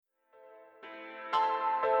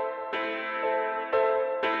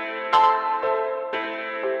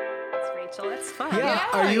fun. Yeah.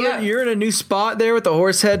 Are you? You're in a new spot there with the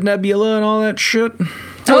Horsehead Nebula and all that shit.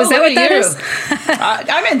 Oh, is that what that is?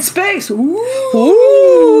 I'm in space.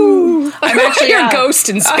 Ooh. I'm actually You're a ghost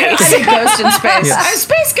in space. I'm a ghost in space. Yes. I'm a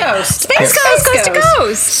space ghost. Space ghost, coast to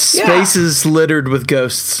coast. Space is littered with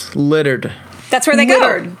ghosts. Littered. That's where they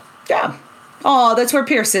Littered. go. Yeah. Oh, that's where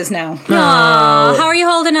Pierce is now. Aw, how are you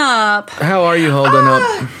holding up? How are you holding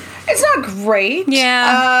up? It's not great.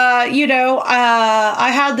 Yeah.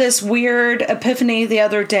 I had this weird epiphany the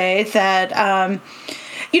other day that,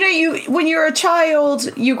 when you're a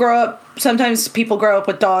child, you grow up. Sometimes people grow up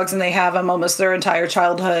with dogs and they have them almost their entire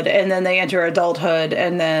childhood, and then they enter adulthood,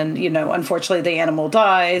 and then, unfortunately the animal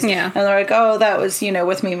dies. Yeah. And they're like, oh, that was,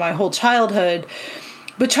 with me my whole childhood.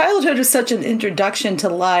 But childhood is such an introduction to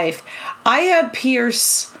life. I had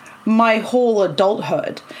Pierce my whole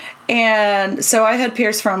adulthood. And so I had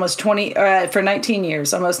Pierce for almost 19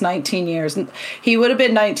 years. He would have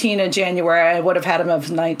been 19 in January. I would have had him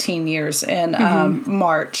of 19 years in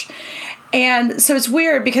March. And so it's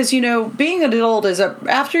weird because, being an adult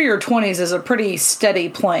after your 20s is a pretty steady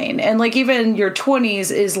plane. And even your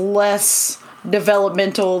 20s is less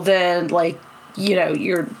developmental than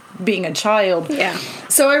you're being a child. Yeah.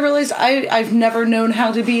 So I realized I've never known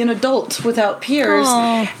how to be an adult without Pierce.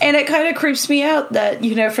 Aww. And it kind of creeps me out that,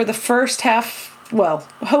 for the first half, well,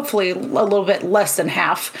 hopefully a little bit less than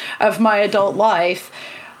half of my adult life,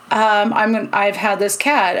 I've had this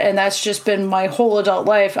cat, and that's just been my whole adult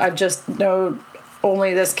life. I've just known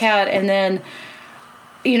only this cat. And then,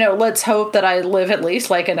 let's hope that I live at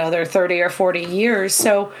least another 30 or 40 years.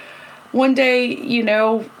 So one day,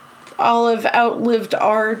 I'll have outlived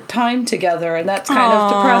our time together, and that's kind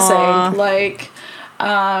of depressing.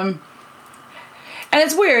 And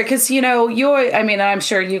it's weird because, I'm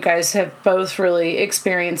sure you guys have both really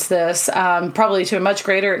experienced this, probably to a much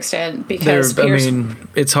greater extent because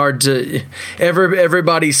it's hard to,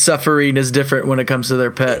 everybody's suffering is different when it comes to their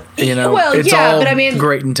pet, Well, it's yeah, all but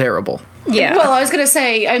great and terrible. Yeah. Well, I was going to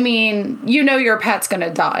say, your pet's going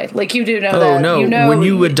to die. You do know that. Oh, no. When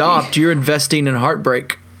you adopt, you're investing in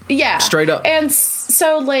heartbreak. Yeah. Straight up. And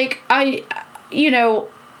so, I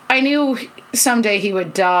knew someday he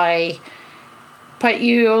would die, but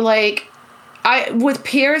with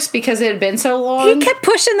Pierce, because it had been so long. He kept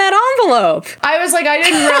pushing that envelope. I was I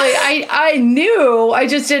didn't really, I knew, I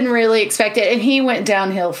just didn't really expect it. And he went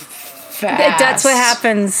downhill fast. That's what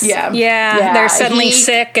happens. Yeah. They're suddenly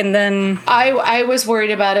sick, and then. I was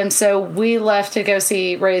worried about him, so we left to go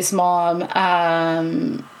see Ray's mom,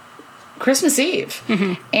 Christmas Eve,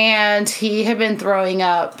 and he had been throwing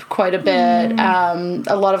up quite a bit,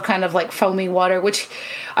 a lot of kind of foamy water, which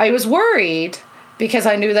I was worried because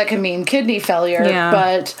I knew that could mean kidney failure,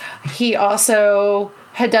 but he also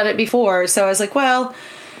had done it before, so I was like, well,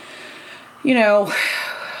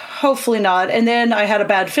 hopefully not. And then I had a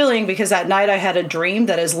bad feeling because that night I had a dream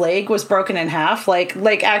that his leg was broken in half.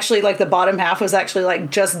 Actually the bottom half was actually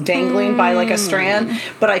just dangling by a strand,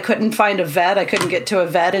 but I couldn't find a vet. I couldn't get to a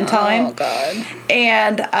vet in time. Oh, God.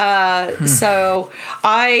 And so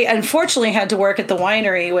I unfortunately had to work at the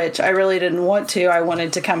winery, which I really didn't want to. I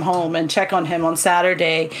wanted to come home and check on him on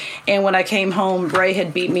Saturday. And when I came home, Ray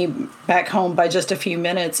had beat me back home by just a few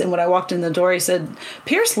minutes. And when I walked in the door, he said,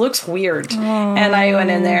 Pierce looks weird. And I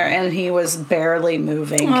went in there, and he was barely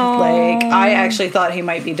moving. I actually thought he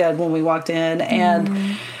might be dead when we walked in,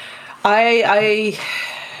 and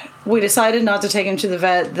we decided not to take him to the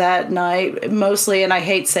vet that night, mostly, and I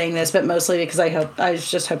hate saying this, but mostly because I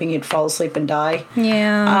was just hoping he'd fall asleep and die.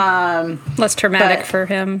 Yeah. Less traumatic for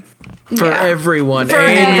him. For everyone.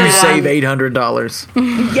 You save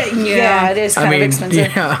 $800. Yeah, it is kind of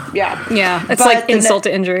expensive. Yeah. It's insult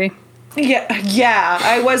to injury. Yeah.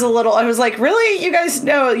 I was really? You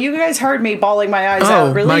guys heard me bawling my eyes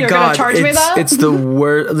out. Really? You're going to charge me that? It's the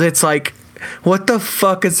worst. It's what the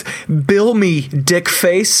fuck is bill me, dick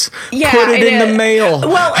face? Yeah, put it in the mail.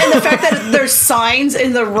 Well, and the fact that there's signs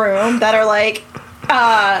in the room that are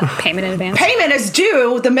payment in advance. Payment is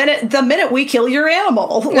due the minute we kill your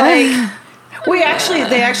animal. They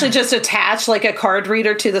actually just attach a card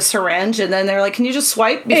reader to the syringe, and then they're like, "Can you just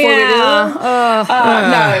swipe before we do?"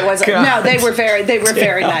 No, it wasn't. God. No, they were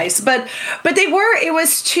very nice, but it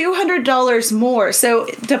was $200 more. So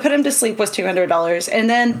to put him to sleep was $200, and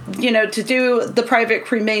then to do the private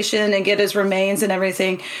cremation and get his remains and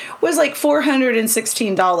everything was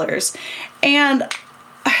 $416, and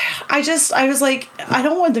I was like, I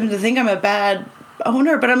don't want them to think I'm a bad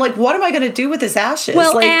owner, but I'm like, what am I going to do with his ashes?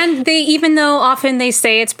 Well, like, and even though often they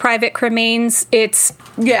say it's private cremains, it's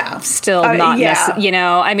still not you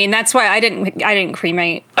know, I mean, that's why I didn't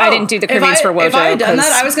cremate. I didn't do the cremains for Wojo. If I had done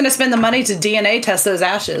that, I was going to spend the money to DNA test those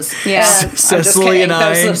ashes. Yeah. Cecily and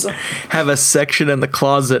I have a section in the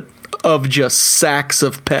closet of just sacks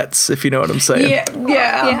of pets, if you know what I'm saying.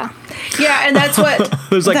 Yeah, and that's what...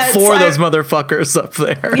 There's like 4 of those motherfuckers up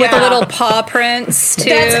there. With the little paw prints, too.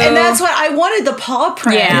 That's what... I wanted the paw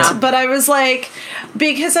print, but I was like...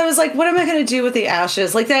 Because I was like, what am I going to do with the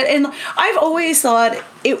ashes? Like that, and I've always thought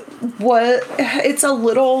it's a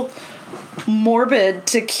little morbid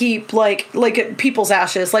to keep like people's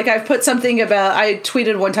ashes. Like I've put something about... I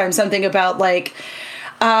tweeted one time something about like...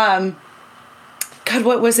 God,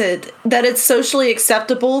 what was it? That it's socially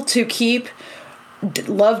acceptable to keep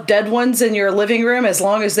loved dead ones in your living room as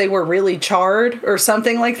long as they were really charred or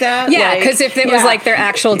something like that. Yeah, because if it was like their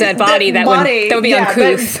actual dead body, that would be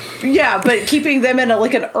uncouth. But keeping them in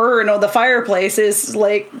an urn on the fireplace is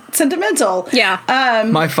like sentimental. Yeah.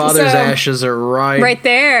 My father's ashes are right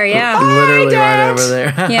there. Yeah, literally right over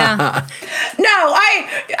there. Yeah. No,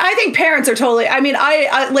 I think parents are totally. I mean,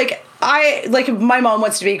 I my mom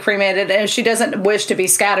wants to be cremated and she doesn't wish to be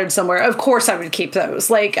scattered somewhere. Of course I would keep those.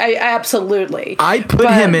 Like I absolutely. I put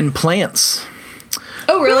him in plants.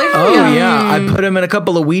 Oh really? Oh yeah. I put him in a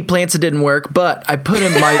couple of weed plants that didn't work, but I put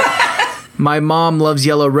him my mom loves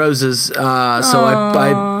yellow roses, so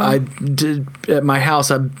I did at my house.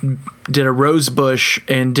 I did a rose bush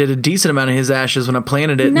and did a decent amount of his ashes when I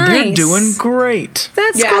planted it. Nice. And they're doing great.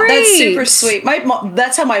 That's great. That's super sweet. My mom,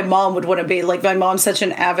 that's how my mom would want to be. Like my mom's such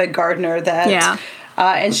an avid gardener that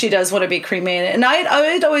and she does want to be cremated. And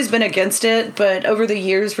I'd always been against it, but over the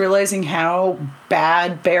years realizing how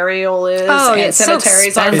bad burial is and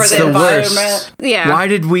cemeteries are for the environment. Worst. Yeah. Why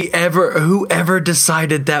did whoever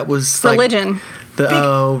decided that was religion?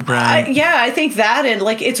 Right. I think that, and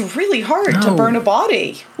like it's really hard to burn a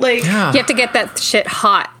body. Like you have to get that shit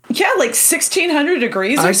hot. Yeah, like 1600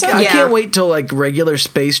 degrees or something. I can't wait till like regular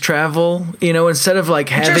space travel, instead of like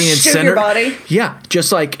having it centered. Your body. Yeah,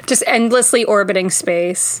 just endlessly orbiting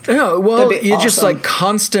space. Yeah, well, you just like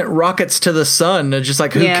constant rockets to the sun. It's just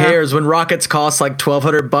like, who cares when rockets cost like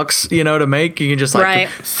 $1,200, to make? You can just like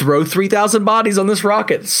throw 3,000 bodies on this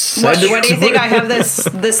rocket. What do you think? I have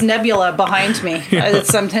this nebula behind me.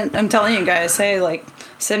 I'm telling you guys, hey, like,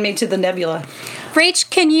 send me to the nebula. Rach,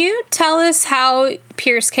 can you tell us how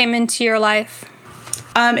Pierce came into your life?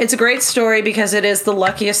 It's a great story because it is the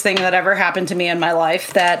luckiest thing that ever happened to me in my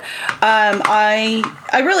life. That I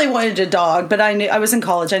really wanted a dog, but I knew I was in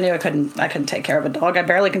college. I knew I couldn't take care of a dog. I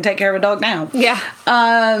barely can take care of a dog now. Yeah.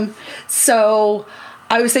 So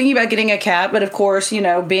I was thinking about getting a cat, but of course,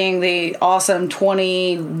 being the awesome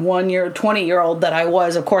 20-year-old that I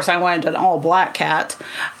was, of course, I wanted an all black cat.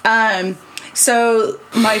 So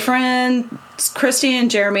my friend Christy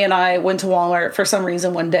and Jeremy and I went to Walmart for some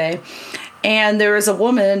reason one day, and there was a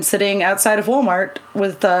woman sitting outside of Walmart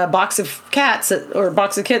with a box of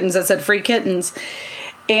box of kittens that said free kittens,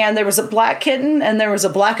 and there was a black kitten and there was a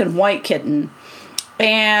black and white kitten,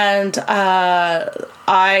 and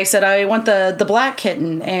I said I want the black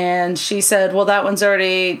kitten, and she said, well, that one's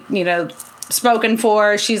already spoken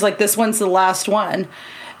for. She's like, this one's the last one.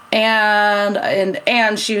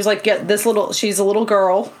 And she was like, get this she's a little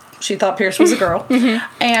girl. She thought Pierce was a girl. Mm-hmm.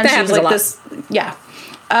 And she was like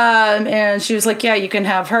and she was like, yeah, you can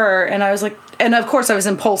have her. And I was like, and of course I was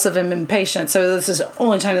impulsive and impatient. So this is the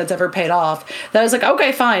only time that's ever paid off. That I was like,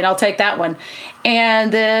 okay, fine, I'll take that one.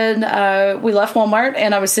 And then we left Walmart,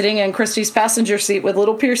 and I was sitting in Christy's passenger seat with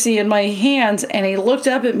little Piercy in my hands, and he looked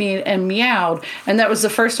up at me and meowed. And that was the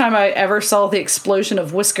first time I ever saw the explosion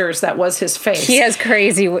of whiskers that was his face. He has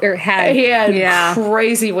crazy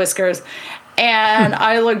crazy whiskers. And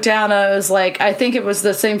I looked down and I was like, I think it was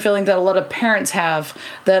the same feeling that a lot of parents have,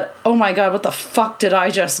 that, oh my God, what the fuck did I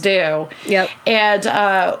just do? Yep. And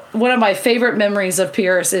one of my favorite memories of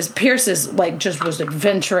Pierce is like just was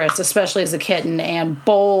adventurous, especially as a kitten, and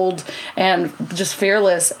bold and just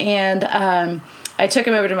fearless. And I took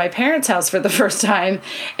him over to my parents' house for the first time,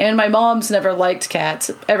 and my mom's never liked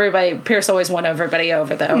cats. Pierce always won everybody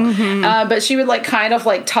over though. Mm-hmm. But she would like kind of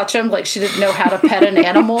like touch him like she didn't know how to pet an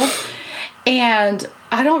animal. And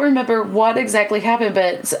I don't remember what exactly happened,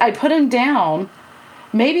 but I put him down,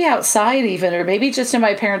 maybe outside even, or maybe just in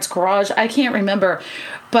my parents' garage. I can't remember.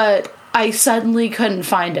 But I suddenly couldn't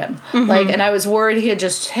find him. And I was worried he had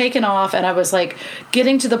just taken off, and I was like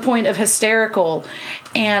getting to the point of hysterical.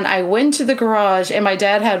 And I went to the garage, and my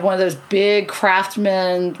dad had one of those big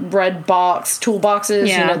Craftsman red box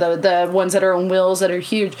toolboxes, the ones that are on wheels that are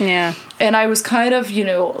huge. Yeah. And I was kind of,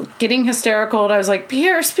 getting hysterical, and I was like,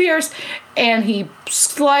 Pierce. And he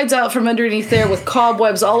slides out from underneath there with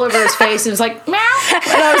cobwebs all over his face, and was like, meow.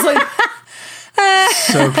 And I was like,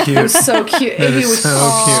 so cute. It was so cute. He was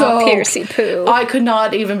so Piercy poo. I could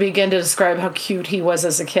not even begin to describe how cute he was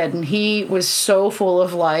as a kid, and he was so full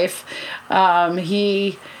of life.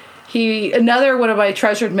 He another one of my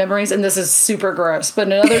treasured memories, and this is super gross, but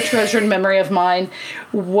another treasured memory of mine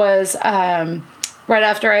was right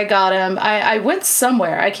after I got him. I went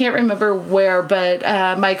somewhere, I can't remember where, but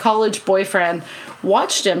my college boyfriend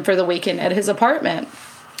watched him for the weekend at his apartment.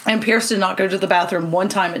 And Pierce did not go to the bathroom one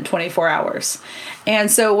time in 24 hours. And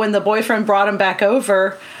so when the boyfriend brought him back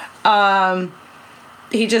over,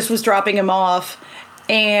 he just was dropping him off.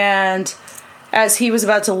 And as he was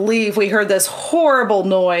about to leave, we heard this horrible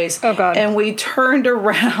noise. Oh, God. And we turned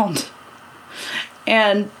around.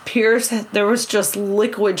 And Pierce, there was just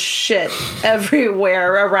liquid shit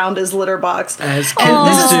everywhere around his litter box. As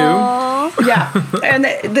kittens do. Yeah. And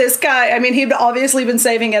this guy, I mean, he'd obviously been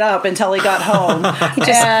saving it up until he got home.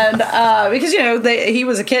 And because, he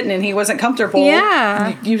was a kitten and he wasn't comfortable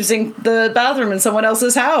using the bathroom in someone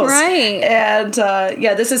else's house. Right. And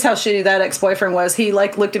this is how shitty that ex-boyfriend was. He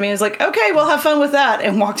looked at me and was like, okay, well, have fun with that,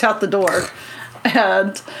 and walked out the door.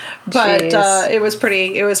 But it was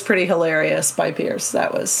pretty hilarious by Pierce.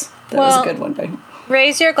 That was a good one.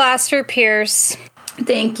 Raise your glass for Pierce.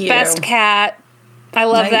 Thank you. Best cat. I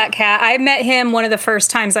love that cat. I met him one of the first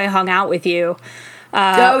times I hung out with you.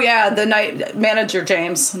 The night manager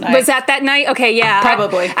James night. Was that night? Okay, yeah.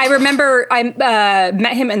 Probably. I remember I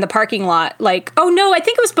met him in the parking lot. I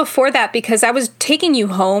think it was before that, because I was taking you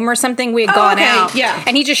home or something. We had gone out. Yeah.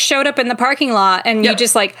 And he just showed up in the parking lot, and you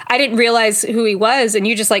just I didn't realize who he was, and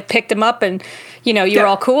you just picked him up, and you were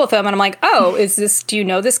all cool with him, and I'm like, oh, do you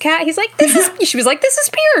know this cat? He's like, she was like, this is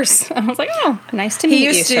Pierce. And I was like, oh, nice to meet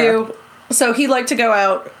you, sir. So he liked to go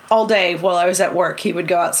out all day while I was at work. He would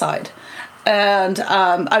go outside. And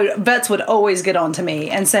vets would always get on to me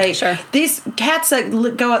and say, sure, these cats that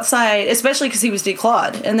go outside, especially because he was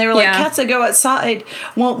declawed, and they were like, cats that go outside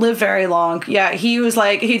won't live very long. Yeah, he was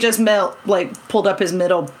he just pulled up his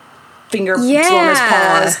middle finger on his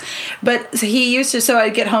paws. But he used to, so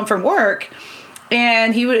I'd get home from work,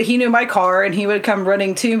 and he knew my car, and he would come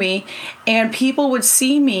running to me, and people would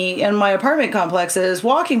see me in my apartment complexes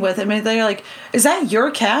walking with him, and they're like, is that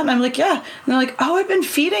your cat? And I'm like, yeah. And they're like, oh, I've been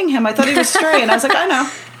feeding him. I thought he was stray. And I was like, I know.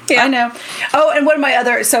 Yeah. I know. Oh, and one of my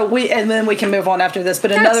other, and then we can move on after this,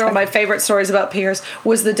 but another one of my favorite stories about Pierce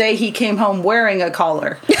was the day he came home wearing a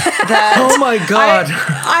collar. Oh my God.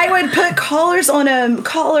 I would put collars on him,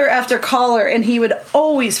 collar after collar, and he would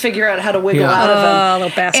always figure out how to wiggle out of them. Oh,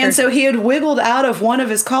 little bastard. And so he had wiggled out of one of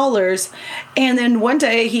his collars, and then one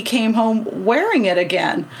day he came home wearing it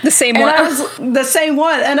again. The same one? The same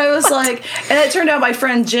one. And I was like, and it turned out my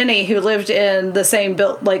friend Jenny, who lived in the same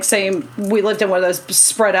we lived in one of those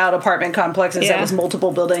spread out apartment complexes that was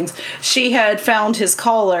multiple buildings. She had found his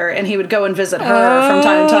collar, and he would go and visit her from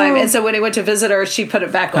time to time. And so when he went to visit her, she put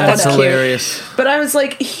it back on. That's hilarious. But I was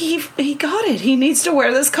like, he got it. He needs to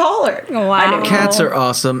wear this collar. Wow. Cats are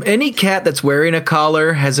awesome. Any cat that's wearing a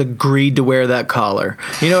collar has agreed to wear that collar.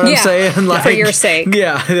 You know what I'm saying? For your sake.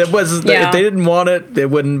 Yeah. If they didn't want it, it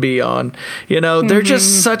wouldn't be on. They're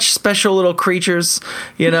just such special little creatures.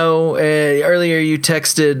 Earlier you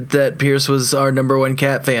texted that Pierce was our number one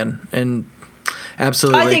cat fan, and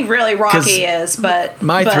absolutely. I think really Rocky is, but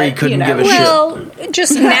three couldn't give a shit. Well,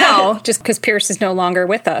 just now, just because Pierce is no longer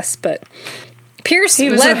with us, but Pierce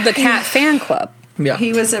led the cat fan club. Yeah,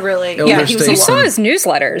 he was a really you saw his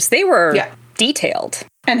newsletters; they were detailed,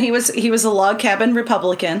 and he was a log cabin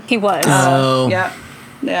Republican. He was. Oh, yeah.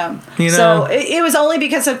 Yeah. So it was only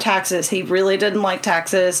because of taxes. He really didn't like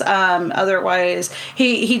taxes. Otherwise,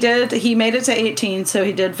 he made it to 18, so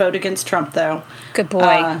he did vote against Trump, though. Good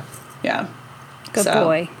boy. Yeah. Good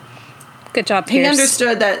boy. Good job, Pierce. He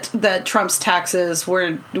understood that Trump's taxes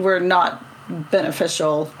were not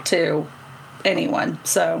beneficial to anyone.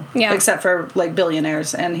 So except for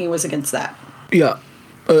billionaires, and he was against that. Yeah.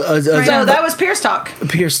 So that was Pierce talk.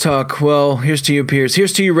 Pierce talk. Well, here's to you, Pierce.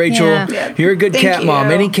 Here's to you, Rachel. Yeah. You're a good cat mom.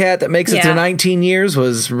 Any cat that makes it to 19 years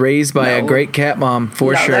was raised by a great cat mom,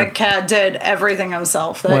 for sure. That cat did everything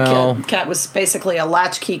himself. That cat was basically a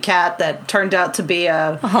latchkey cat that turned out to be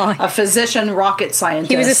a physician rocket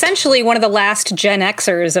scientist. He was essentially one of the last Gen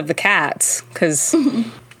Xers of the cats, because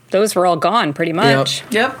those were all gone pretty much.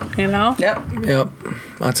 Yep. You know? Yep. Yep.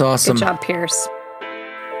 That's awesome. Good job, Pierce.